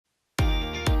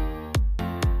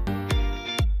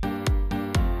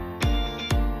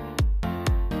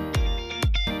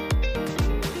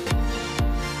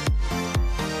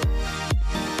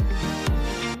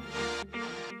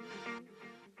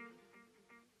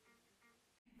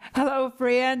Hello,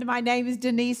 friend. My name is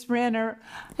Denise Renner,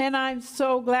 and I'm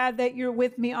so glad that you're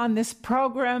with me on this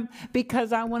program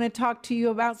because I want to talk to you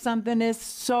about something that's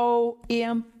so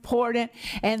important,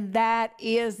 and that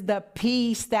is the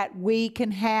peace that we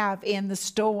can have in the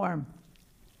storm.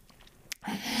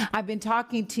 I've been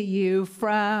talking to you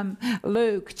from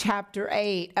Luke chapter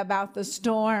 8 about the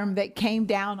storm that came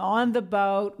down on the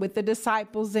boat with the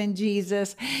disciples and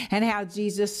Jesus, and how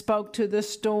Jesus spoke to the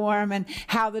storm and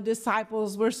how the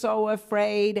disciples were so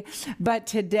afraid. But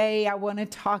today I want to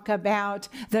talk about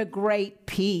the great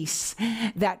peace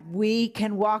that we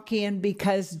can walk in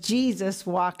because Jesus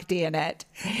walked in it.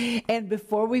 And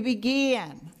before we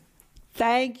begin,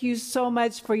 thank you so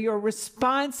much for your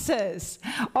responses.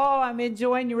 Oh, I'm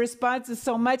enjoying your responses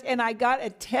so much. And I got a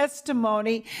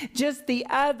testimony just the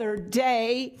other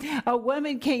day. A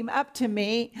woman came up to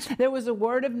me. There was a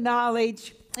word of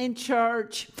knowledge in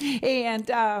church. And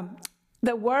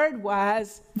the word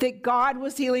was that God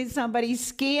was healing somebody's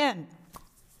skin.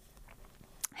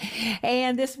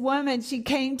 And this woman, she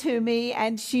came to me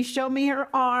and she showed me her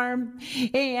arm,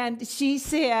 and she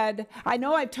said, I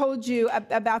know I've told you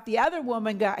about the other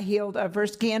woman got healed of her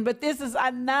skin, but this is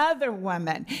another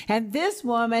woman. And this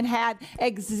woman had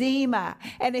eczema.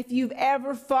 And if you've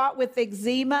ever fought with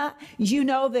eczema, you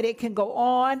know that it can go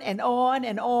on and on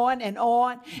and on and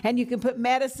on. And you can put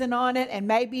medicine on it and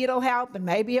maybe it'll help and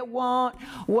maybe it won't.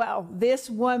 Well, this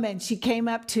woman, she came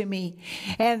up to me,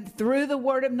 and through the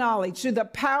word of knowledge, through the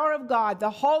power of God, the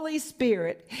Holy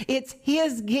Spirit, it's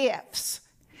His gifts.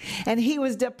 And He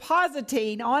was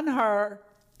depositing on her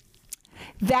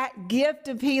that gift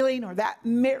of healing or that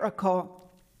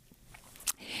miracle.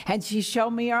 And she showed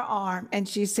me her arm and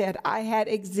she said, I had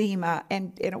eczema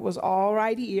and it was all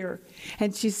right here.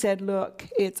 And she said, look,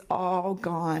 it's all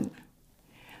gone.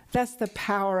 That's the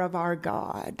power of our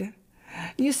God.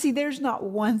 You see, there's not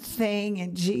one thing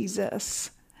in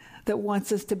Jesus that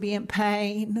wants us to be in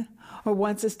pain or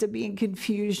wants us to be in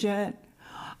confusion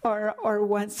or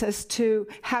wants us to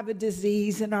have a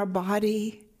disease in our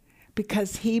body,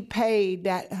 because He paid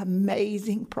that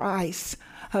amazing price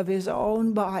of His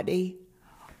own body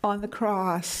on the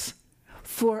cross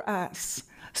for us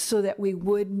so that we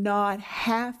would not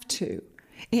have to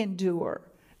endure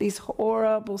these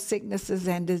horrible sicknesses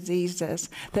and diseases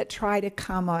that try to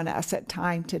come on us at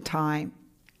time to time.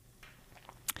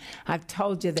 I've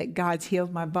told you that God's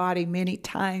healed my body many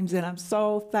times, and I'm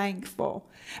so thankful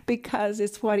because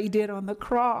it's what He did on the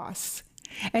cross.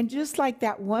 And just like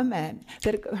that woman,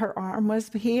 that her arm was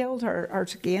healed, her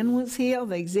skin was healed,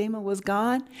 the eczema was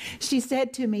gone, she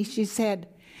said to me, she said,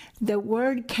 the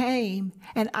word came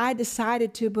and I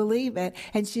decided to believe it.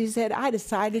 And she said, I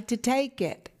decided to take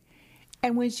it.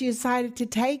 And when she decided to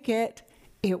take it,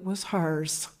 it was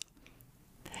hers.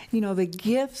 You know, the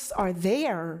gifts are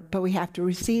there, but we have to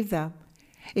receive them.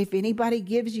 If anybody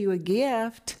gives you a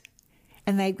gift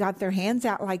and they've got their hands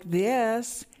out like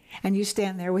this, and you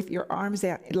stand there with your arms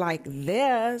out like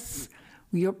this,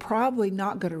 you're probably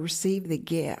not going to receive the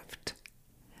gift.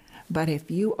 But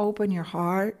if you open your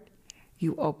heart,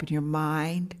 you open your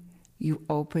mind, you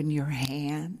open your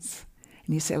hands,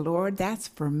 and you say, Lord, that's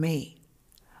for me.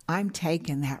 I'm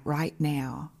taking that right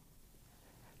now.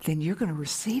 Then you're going to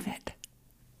receive it.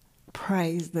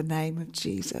 Praise the name of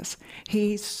Jesus.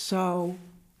 He's so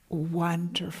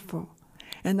wonderful.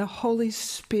 And the Holy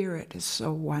Spirit is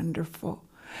so wonderful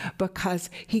because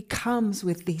He comes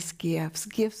with these gifts,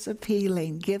 gifts of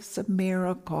healing, gifts of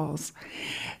miracles,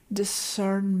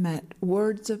 discernment,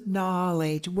 words of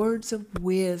knowledge, words of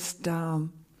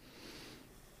wisdom.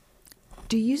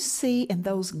 Do you see in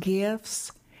those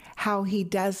gifts how He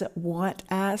doesn't want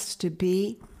us to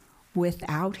be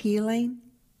without healing?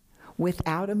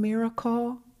 Without a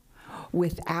miracle,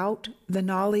 without the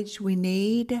knowledge we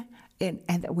need, and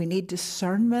that we need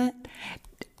discernment,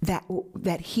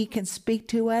 that He can speak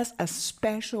to us a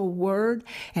special word,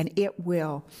 and it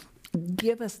will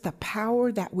give us the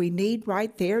power that we need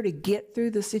right there to get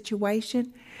through the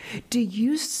situation. Do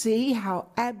you see how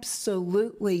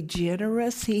absolutely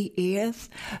generous He is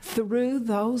through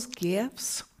those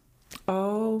gifts?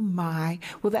 Oh my.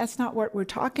 Well, that's not what we're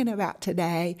talking about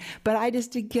today, but I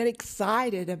just did get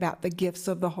excited about the gifts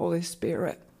of the Holy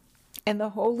Spirit and the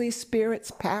Holy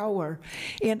Spirit's power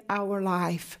in our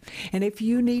life. And if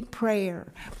you need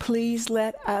prayer, please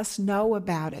let us know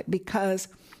about it, because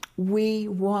we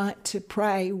want to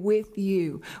pray with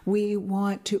you. We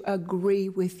want to agree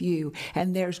with you.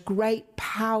 And there's great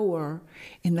power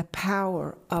in the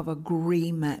power of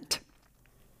agreement.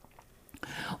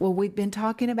 Well, we've been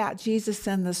talking about Jesus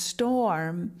and the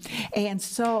storm, and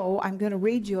so I'm going to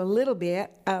read you a little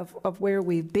bit of where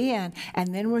we've been,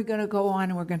 and then we're going to go on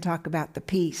and we're going to talk about the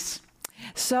peace.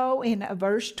 So in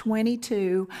verse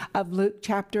 22 of Luke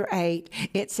chapter 8,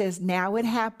 it says, "Now it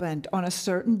happened on a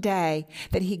certain day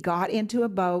that he got into a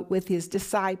boat with his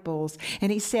disciples,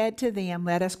 and he said to them,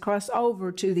 'Let us cross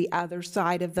over to the other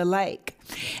side of the lake.'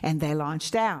 And they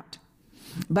launched out.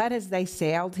 But as they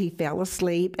sailed, he fell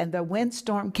asleep, and the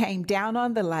windstorm came down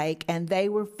on the lake, and they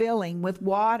were filling with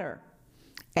water.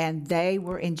 And they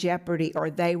were in jeopardy,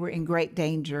 or they were in great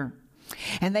danger.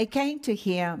 And they came to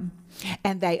him,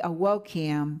 and they awoke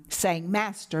him, saying,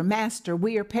 'Master, Master,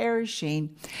 we are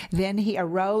perishing.' Then he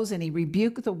arose, and he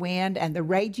rebuked the wind and the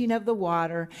raging of the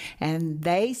water, and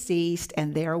they ceased,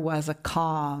 and there was a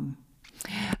calm.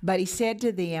 But he said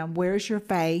to them, 'Where's your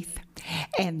faith?'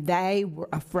 And they were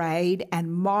afraid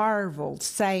and marveled,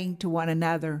 saying to one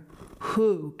another,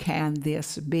 'Who can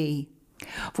this be?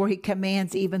 For he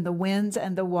commands even the winds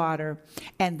and the water,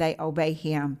 and they obey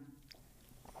him.'"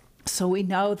 So we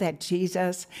know that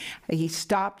Jesus, he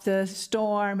stopped the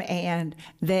storm, and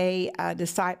the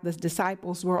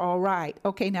disciples were all right.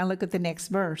 Okay, now look at the next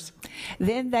verse.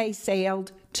 "Then they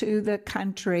sailed to the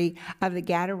country of the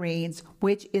Gadarenes,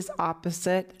 which is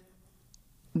opposite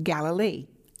Galilee."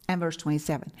 And verse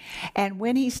 27. "And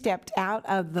when he stepped out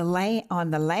of the on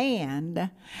the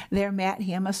land, there met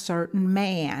him a certain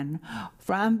man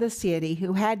from the city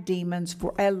who had demons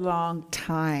for a long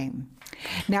time."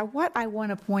 Now, what I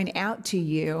want to point out to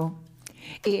you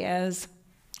is,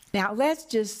 now let's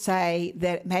just say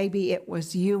that maybe it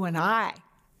was you and I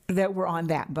that were on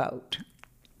that boat.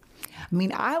 I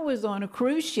mean, I was on a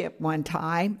cruise ship one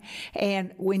time,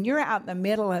 and when you're out in the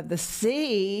middle of the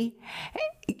sea,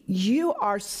 you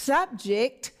are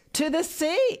subject to the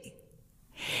sea.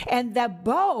 And the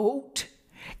boat,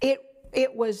 it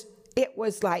was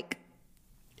like,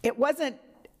 it wasn't,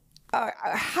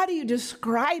 how do you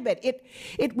describe it?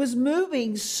 It was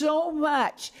moving so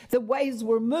much. The waves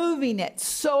were moving it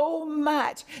so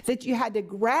much that you had to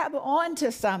grab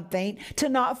onto something to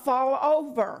not fall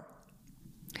over.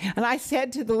 And I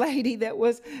said to the lady that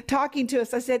was talking to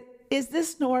us, I said, "Is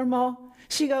this normal?"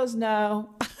 She goes,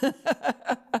 "No."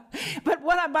 But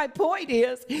my point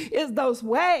is those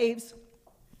waves,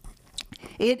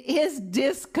 it is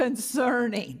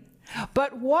disconcerting.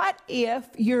 But what if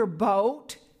your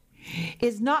boat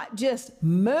is not just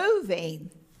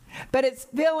moving, but it's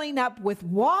filling up with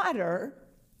water?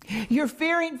 You're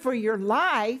fearing for your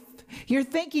life. You're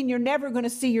thinking you're never going to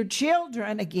see your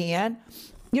children again.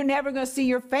 You're never going to see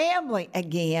your family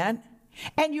again.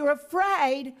 And you're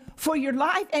afraid for your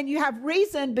life, and you have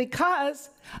reason because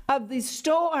of the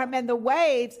storm and the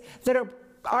waves that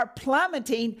are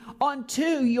plummeting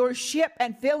onto your ship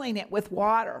and filling it with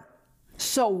water.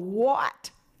 So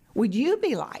what would you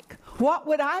be like? What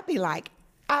would I be like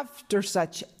after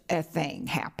such a thing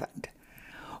happened?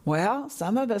 Well,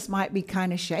 some of us might be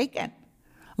kind of shaken,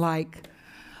 like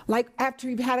after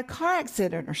you've had a car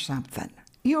accident or something.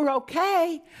 You're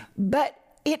okay, but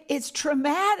it's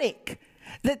traumatic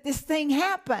that this thing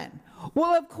happened.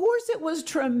 Well, of course it was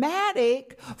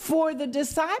traumatic for the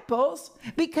disciples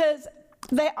because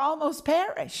they almost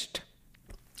perished.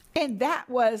 And that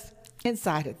was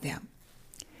inside of them.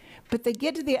 But they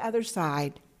get to the other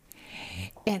side,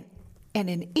 and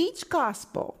in each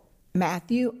gospel,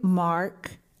 Matthew,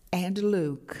 Mark, and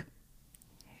Luke,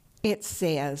 it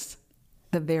says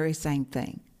the very same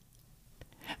thing.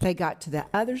 They got to the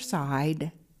other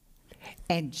side,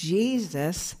 and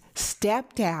Jesus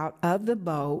stepped out of the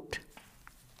boat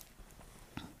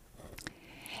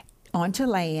onto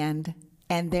land,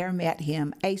 and there met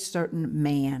him a certain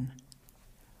man.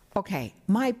 Okay,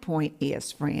 my point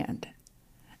is, friend,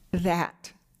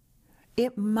 that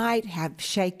it might have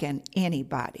shaken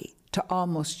anybody to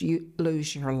almost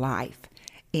lose your life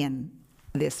in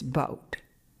this boat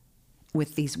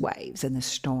with these waves and the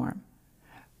storm.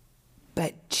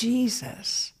 But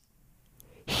Jesus,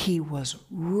 he was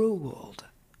ruled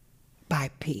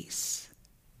by peace.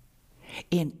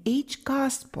 In each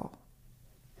gospel,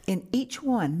 in each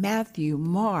one, Matthew,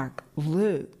 Mark,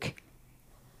 Luke,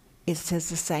 it says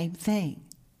the same thing.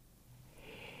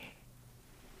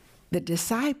 The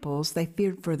disciples, they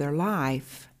feared for their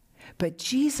life, but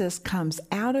Jesus comes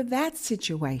out of that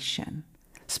situation,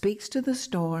 speaks to the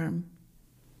storm,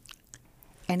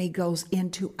 and he goes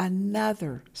into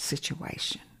another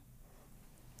situation.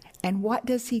 And what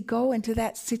does he go into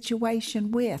that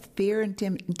situation with? Fear and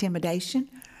intimidation?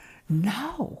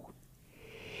 No.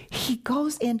 He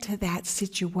goes into that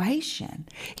situation.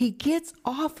 He gets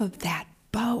off of that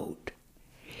boat.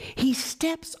 he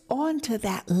steps onto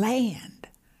that land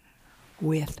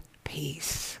with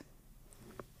peace.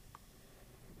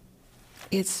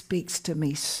 It speaks to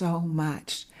me so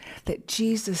much that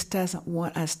Jesus doesn't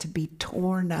want us to be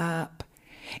torn up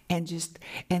and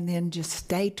then just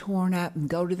stay torn up and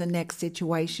go to the next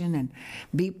situation and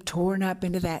be torn up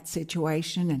into that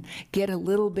situation and get a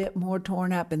little bit more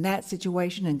torn up in that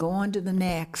situation and go on to the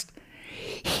next.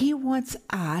 He wants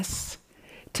us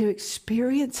to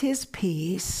experience his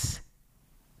peace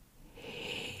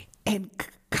and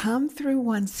come through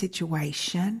one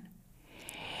situation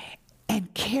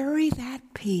and carry that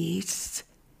peace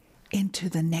into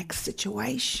the next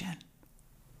situation.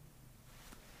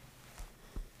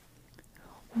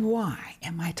 Why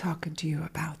am I talking to you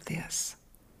about this?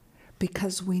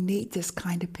 Because we need this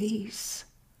kind of peace.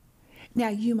 Now,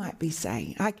 you might be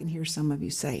saying, I can hear some of you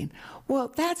saying,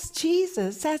 well, that's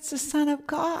Jesus. That's the Son of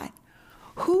God.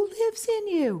 Who lives in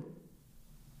you?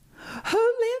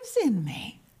 Who lives in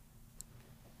me?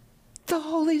 The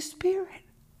Holy Spirit.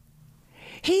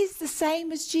 He's the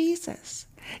same as Jesus.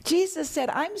 Jesus said,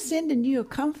 I'm sending you a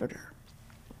comforter.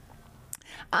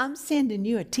 I'm sending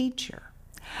you a teacher.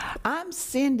 I'm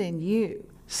sending you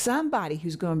somebody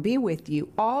who's going to be with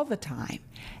you all the time,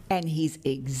 and he's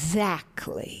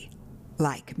exactly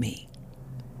like me.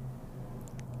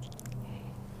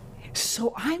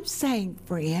 So I'm saying,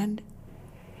 friend,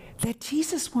 that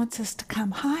Jesus wants us to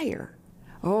come higher.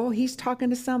 Oh, he's talking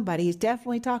to somebody. He's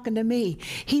definitely talking to me.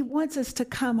 He wants us to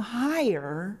come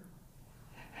higher,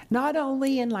 not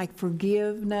only in like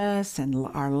forgiveness and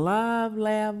our love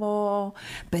level,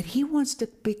 but he wants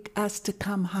us to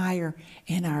come higher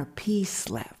in our peace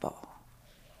level.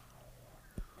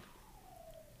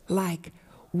 Like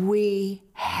we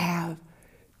have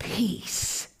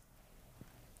peace.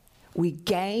 We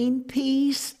gain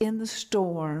peace in the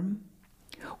storm.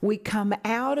 We come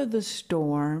out of the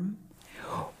storm.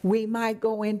 We might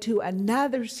go into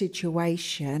another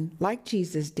situation like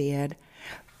Jesus did,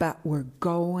 but we're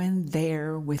going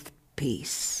there with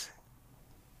peace.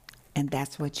 And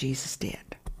that's what Jesus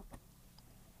did.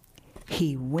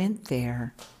 He went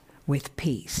there with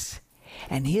peace.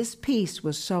 And his peace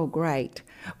was so great.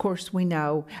 Of course, we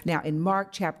know now in Mark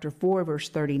chapter 4, verse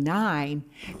 39,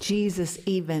 Jesus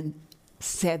even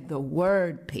said the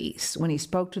word peace. When he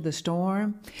spoke to the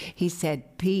storm, he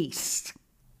said, peace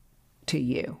to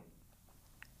you.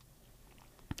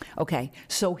 Okay,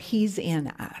 so he's in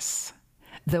us.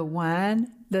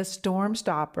 The storm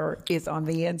stopper is on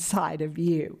the inside of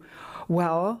you.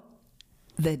 Well,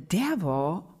 the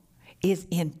devil is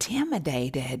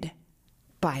intimidated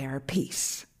by our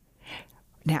peace.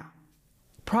 Now,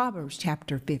 Proverbs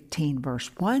chapter 15, verse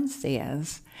 1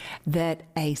 says that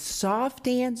a soft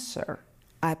answer,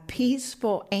 a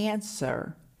peaceful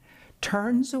answer,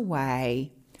 turns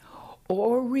away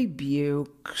or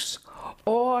rebukes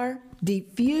or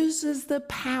diffuses the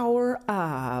power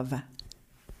of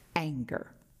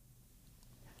anger.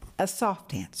 A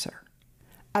soft answer,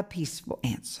 a peaceful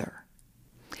answer.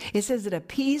 It says that a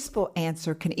peaceful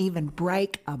answer can even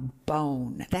break a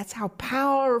bone. That's how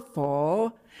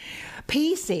powerful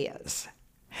peace is.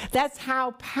 That's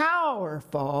how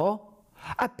powerful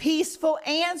a peaceful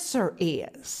answer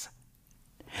is.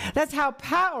 That's how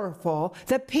powerful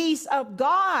the peace of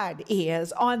God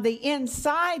is on the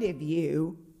inside of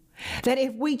you. That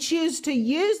if we choose to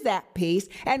use that peace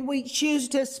and we choose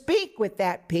to speak with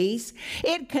that peace,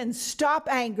 it can stop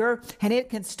anger and it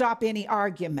can stop any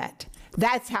argument.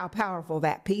 That's how powerful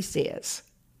that peace is.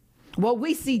 Well,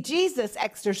 we see Jesus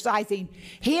exercising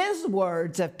his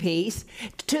words of peace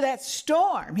to that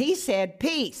storm. He said,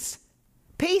 peace,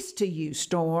 peace to you,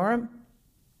 storm.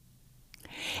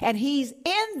 And he's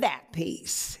in that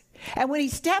peace. And when he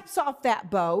steps off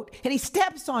that boat and he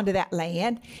steps onto that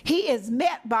land, he is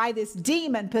met by this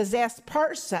demon-possessed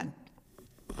person.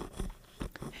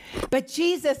 But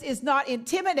Jesus is not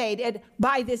intimidated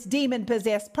by this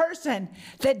demon-possessed person.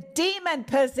 The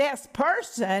demon-possessed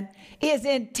person is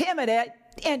intimidated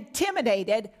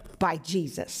by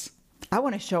Jesus. I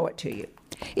want to show it to you.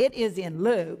 It is in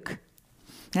Luke.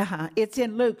 It's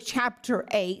in Luke chapter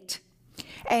 8.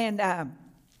 And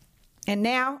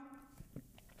now,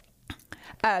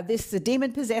 this is a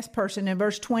demon-possessed person in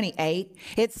verse 28.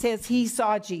 It says he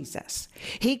saw Jesus.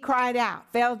 He cried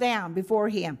out, fell down before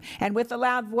him, and with a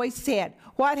loud voice said,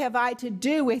 "What have I to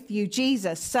do with you,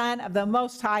 Jesus, Son of the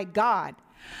Most High God?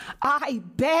 I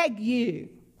beg you,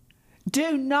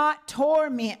 do not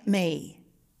torment me."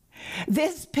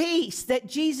 This peace that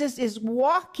Jesus is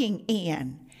walking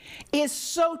in is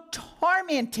so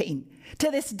tormenting to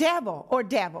this devil or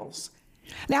devils.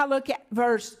 Now look at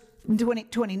verse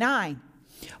 29.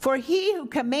 For he who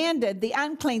commanded the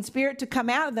unclean spirit to come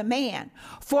out of the man,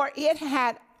 for it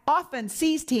had often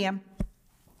seized him,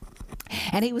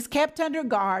 and he was kept under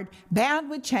guard, bound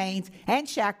with chains and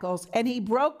shackles, and he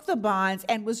broke the bonds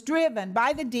and was driven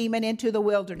by the demon into the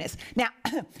wilderness. Now,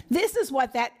 this is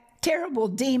what that terrible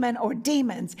demon or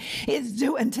demons is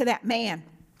doing to that man.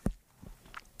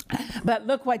 But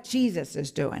look what Jesus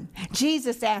is doing.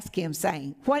 Jesus asked him,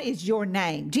 saying, "What is your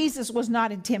name?" Jesus was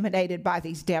not intimidated by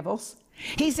these devils.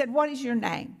 He said, "What is your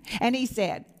name?" And he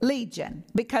said, "Legion,"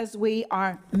 because we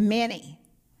are many.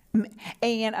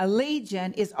 And a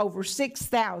legion is over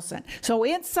 6,000. So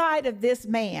inside of this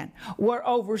man were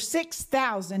over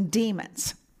 6,000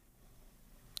 demons.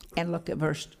 And look at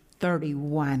verse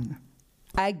 31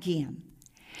 again.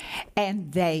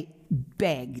 And they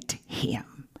begged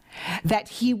him that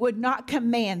he would not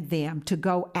command them to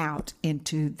go out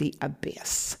into the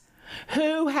abyss.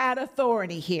 Who had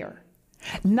authority here?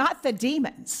 Not the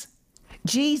demons.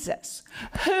 Jesus.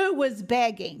 Who was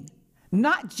begging?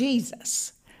 Not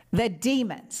Jesus. The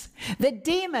demons. The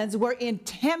demons were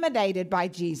intimidated by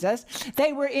Jesus.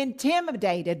 They were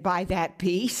intimidated by that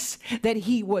peace that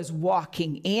he was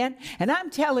walking in. And I'm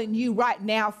telling you right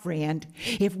now, friend,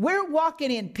 if we're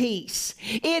walking in peace,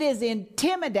 it is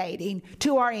intimidating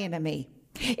to our enemy.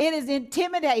 It is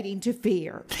intimidating to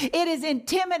fear. It is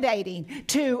intimidating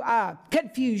to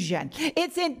confusion.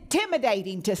 It's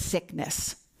intimidating to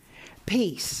sickness.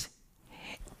 Peace.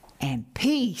 And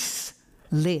peace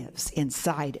lives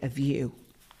inside of you.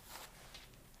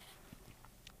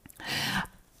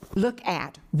 Look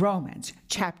at Romans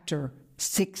chapter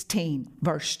 16,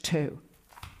 verse 2.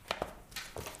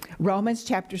 Romans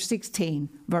chapter 16,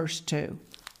 verse 2.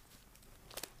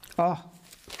 Oh.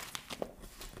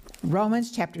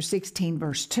 Romans chapter 16,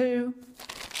 verse 2.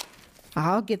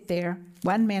 I'll get there.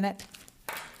 1 minute.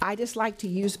 I just like to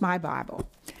use my Bible.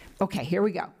 Okay, here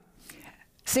we go.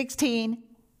 16,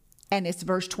 and it's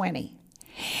verse 20.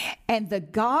 And the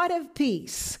God of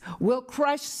peace will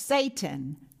crush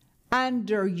Satan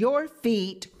under your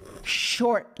feet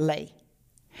shortly.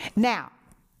 Now,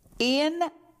 in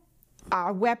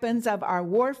our weapons of our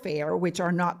warfare, which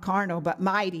are not carnal but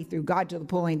mighty through God to the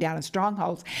pulling down of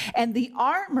strongholds, and the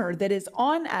armor that is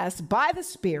on us by the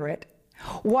Spirit,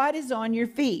 what is on your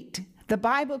feet? The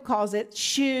Bible calls it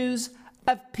shoes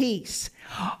of peace.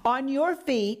 On your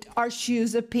feet are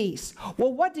shoes of peace.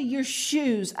 Well, what do your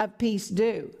shoes of peace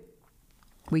do?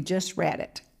 We just read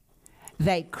it.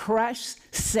 They crush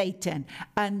Satan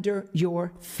under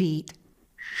your feet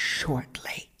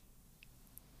shortly.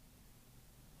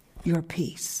 Your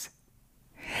peace.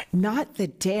 Not the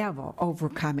devil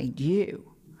overcoming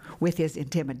you with his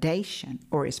intimidation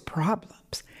or his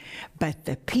problems, but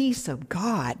the peace of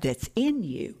God that's in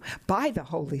you by the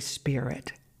Holy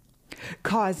Spirit,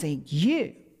 causing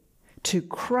you to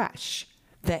crush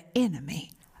the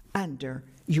enemy under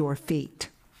your feet.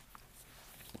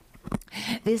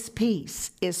 This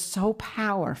peace is so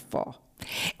powerful.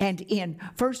 And in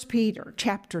 1 Peter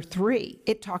chapter 3,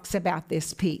 it talks about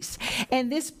this peace.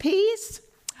 And this peace,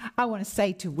 I want to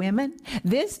say to women,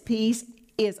 this peace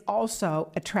is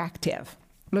also attractive.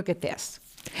 Look at this.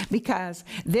 Because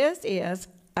this is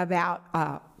about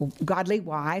godly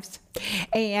wives,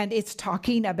 and it's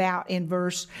talking about in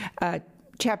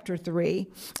chapter 3,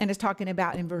 and it's talking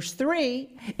about in verse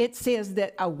 3, it says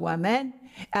that a woman,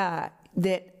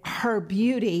 that her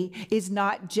beauty is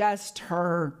not just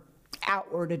her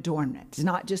outward adornment. It's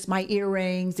not just my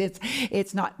earrings,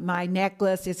 it's not my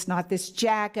necklace, it's not this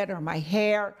jacket or my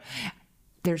hair.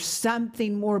 There's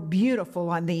something more beautiful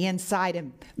on the inside of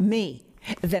me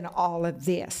than all of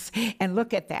this. And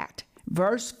look at that.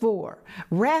 Verse 4,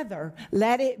 rather,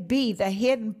 let it be the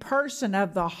hidden person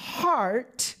of the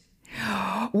heart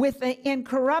with the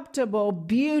incorruptible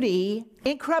beauty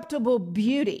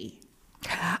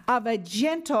of a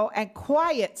gentle and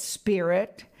quiet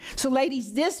spirit. So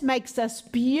ladies, this makes us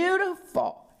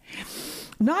beautiful.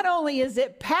 Not only is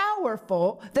it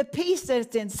powerful, the peace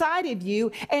that's inside of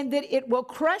you, and that it will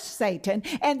crush Satan,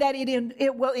 and that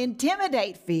it will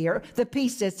intimidate fear, the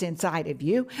peace that's inside of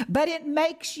you, but it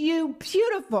makes you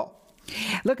beautiful.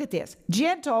 Look at this.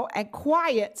 Gentle and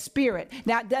quiet spirit.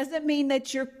 Now, it doesn't mean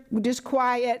that you're just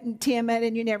quiet and timid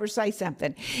and you never say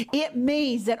something. It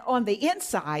means that on the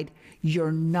inside,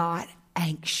 you're not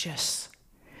anxious.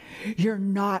 You're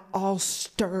not all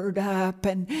stirred up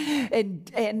and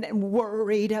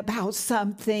worried about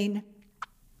something.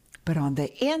 But on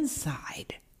the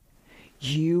inside,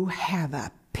 you have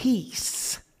a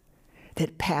peace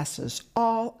that passes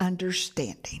all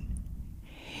understanding.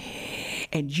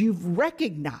 And you've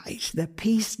recognized the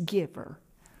peace giver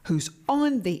who's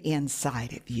on the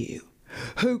inside of you,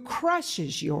 who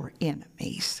crushes your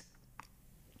enemies,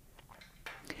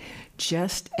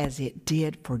 just as it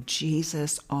did for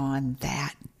Jesus on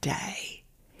that day.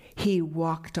 He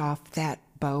walked off that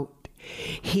boat.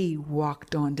 He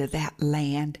walked onto that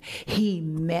land. He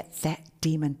met that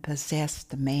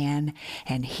demon-possessed man,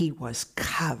 and he was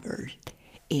covered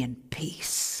in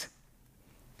peace.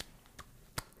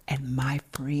 And my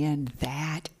friend,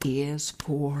 that is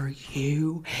for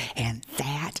you, and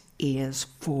that is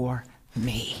for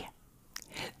me.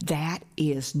 That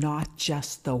is not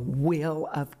just the will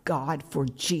of God for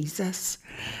Jesus.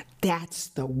 That's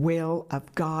the will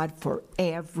of God for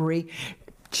every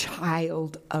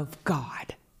child of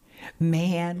God.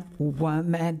 Man,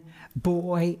 woman,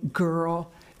 boy,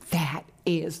 girl, that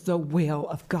is the will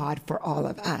of God for all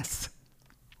of us.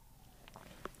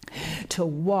 To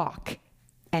walk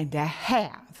and to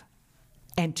have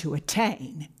and to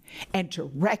attain and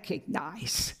to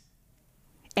recognize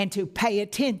and to pay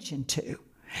attention to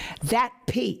that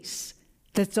peace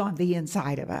that's on the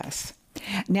inside of us.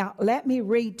 Now, let me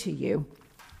read to you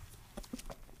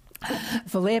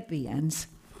Philippians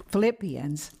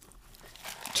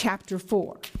chapter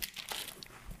 4.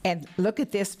 And look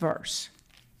at this verse.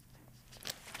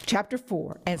 Chapter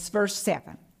 4, and it's verse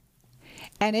 7.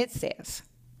 And it says,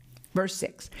 verse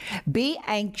 6, be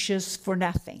anxious for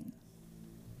nothing,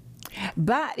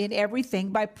 but in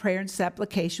everything by prayer and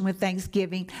supplication with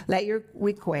thanksgiving, let your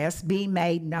requests be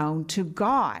made known to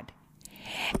God.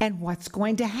 And what's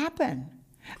going to happen?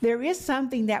 There is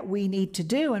something that we need to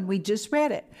do, and we just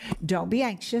read it. Don't be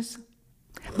anxious,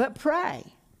 but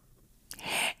pray.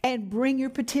 And bring your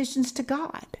petitions to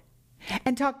God.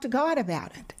 And talk to God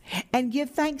about it. And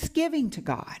give thanksgiving to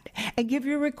God. And give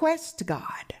your requests to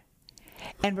God.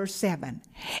 And verse 7,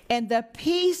 and the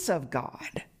peace of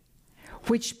God,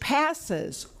 which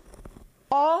passes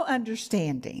all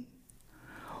understanding,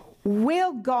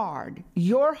 will guard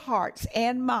your hearts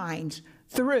and minds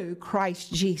through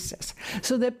Christ Jesus.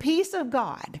 So the peace of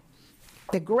God,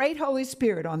 the great Holy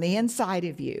Spirit on the inside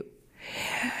of you,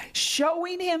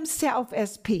 showing himself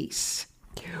as peace.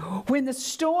 When the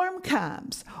storm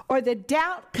comes, or the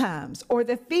doubt comes, or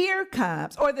the fear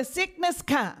comes, or the sickness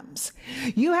comes,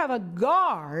 you have a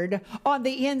guard on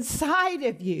the inside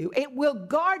of you. It will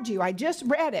guard you. I just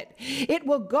read it. It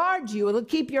will guard you. It will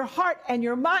keep your heart and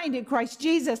your mind in Christ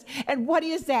Jesus. And what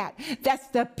is that? That's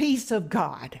the peace of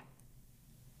God.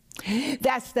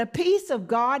 That's the peace of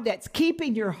God that's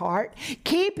keeping your heart,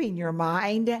 keeping your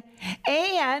mind,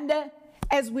 and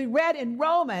as we read in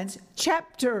Romans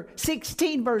chapter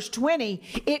 16, verse 20,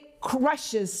 it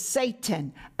crushes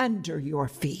Satan under your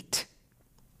feet.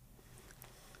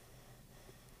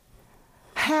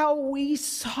 How we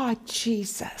saw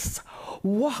Jesus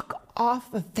walk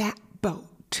off of that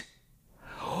boat,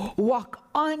 walk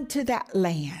onto that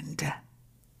land,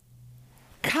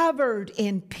 covered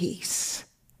in peace,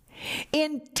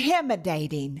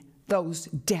 intimidating those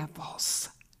devils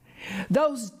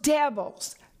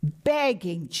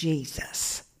begging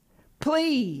Jesus,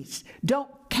 please don't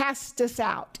cast us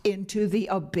out into the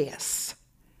abyss.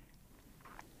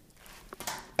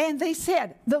 And they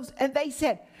said,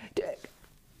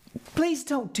 please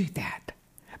don't do that.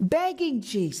 Begging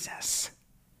Jesus.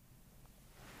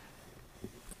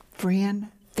 Friend,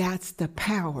 that's the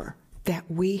power that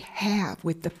we have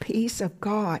with the peace of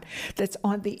God that's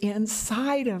on the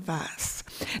inside of us.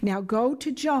 Now go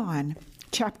to John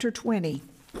chapter 20.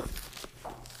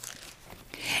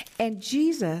 And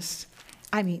Jesus,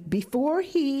 before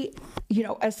he,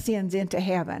 ascends into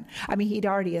heaven, he'd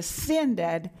already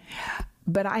ascended,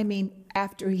 but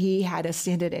after he had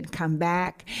ascended and come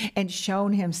back and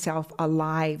shown himself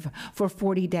alive for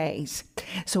 40 days.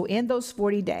 So in those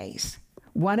 40 days,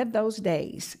 one of those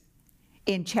days,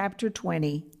 in chapter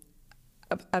 20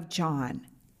 of John,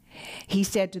 he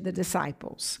said to the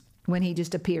disciples, when he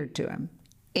just appeared to them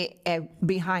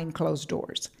behind closed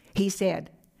doors, he said,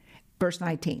 verse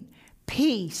 19,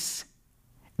 peace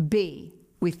be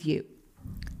with you.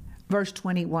 Verse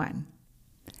 21,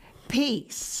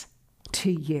 peace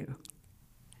to you.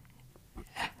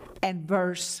 And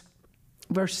verse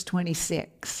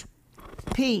 26,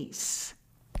 peace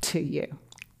to you.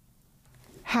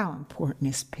 How important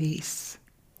is peace?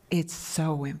 It's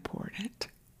so important.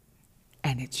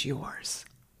 And it's yours.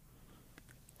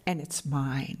 And it's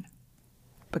mine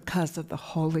because of the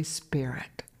Holy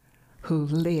Spirit who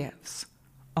lives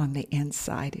on the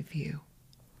inside of you.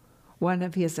 One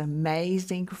of his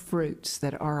amazing fruits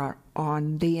that are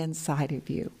on the inside of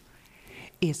you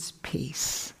is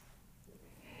peace.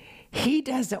 He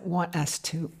doesn't want us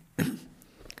to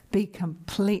be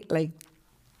completely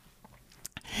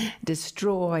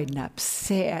destroyed and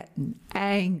upset and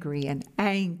angry and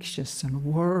anxious and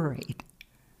worried.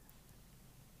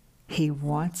 He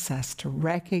wants us to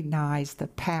recognize the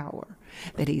power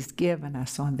that He's given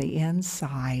us on the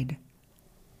inside,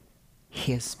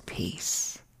 His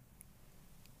peace.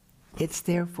 It's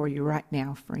there for you right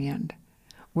now, friend.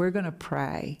 We're going to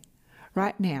pray.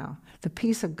 Right now, the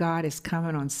peace of God is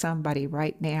coming on somebody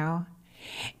right now,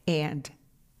 and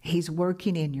He's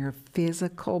working in your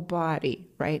physical body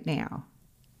right now.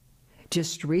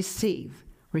 Just receive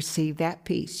that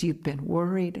peace. You've been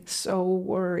worried so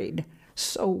worried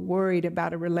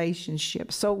about a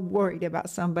relationship, so worried about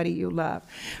somebody you love.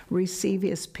 Receive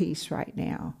His peace right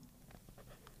now.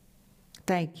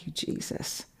 Thank you,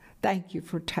 Jesus. Thank you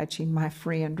for touching my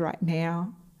friend right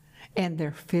now and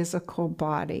their physical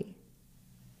body.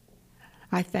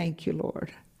 I thank you,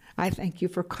 Lord. I thank you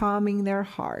for calming their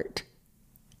heart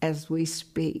as we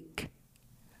speak.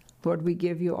 Lord, we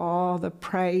give you all the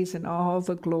praise and all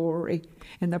the glory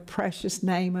in the precious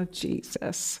name of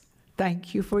Jesus.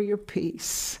 Thank you for your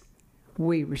peace.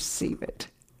 We receive it.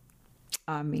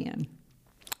 Amen.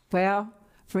 Well,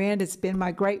 friend, it's been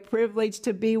my great privilege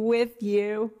to be with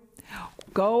you.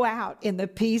 Go out in the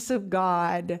peace of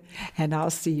God, and I'll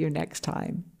see you next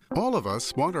time. All of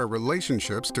us want our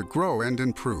relationships to grow and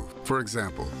improve. For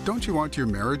example, don't you want your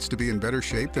marriage to be in better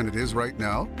shape than it is right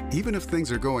now? Even if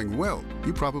things are going well,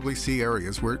 you probably see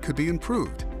areas where it could be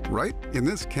improved, right? In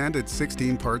this candid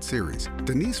 16-part series,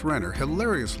 Denise Renner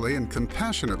hilariously and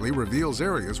compassionately reveals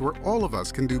areas where all of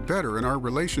us can do better in our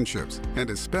relationships, and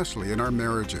especially in our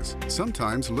marriages.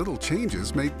 Sometimes little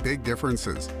changes make big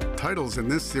differences. Titles in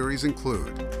this series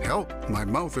include, Help, My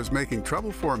Mouth is Making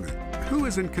Trouble for Me. Who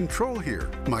is in control here,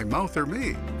 my mouth or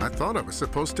me? I thought I was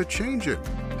supposed to change it.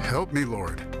 Help me,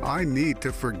 Lord. I need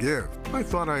to forgive. I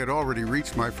thought I had already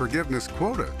reached my forgiveness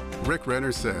quota. Rick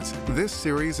Renner says, this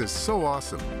series is so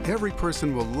awesome. Every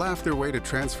person will laugh their way to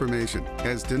transformation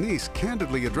as Denise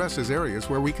candidly addresses areas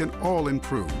where we can all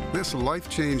improve. This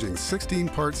life-changing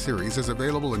 16-part series is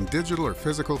available in digital or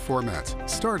physical formats,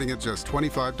 starting at just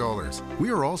 $25.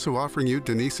 We are also offering you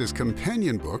Denise's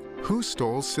companion book, Who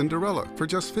Stole Cinderella, for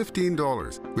just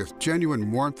 $15, with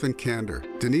genuine warmth and candor.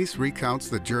 Denise recounts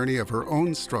the journey of her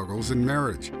own struggles in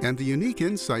marriage and the unique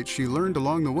insights she learned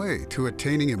along the way to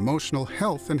attaining emotional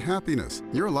health and happiness.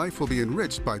 Your life will be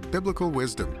enriched by biblical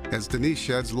wisdom as Denise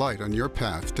sheds light on your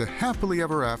path to happily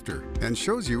ever after and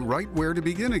shows you right where to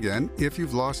begin again if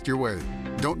you've lost your way.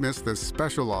 Don't miss this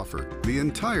special offer, the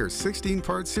entire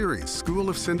 16-part series, School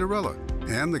of Cinderella,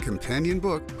 and the companion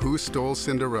book, Who Stole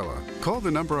Cinderella. Call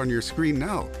the number on your screen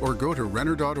now or go to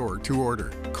Renner.org to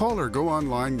order. Call or go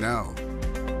online now.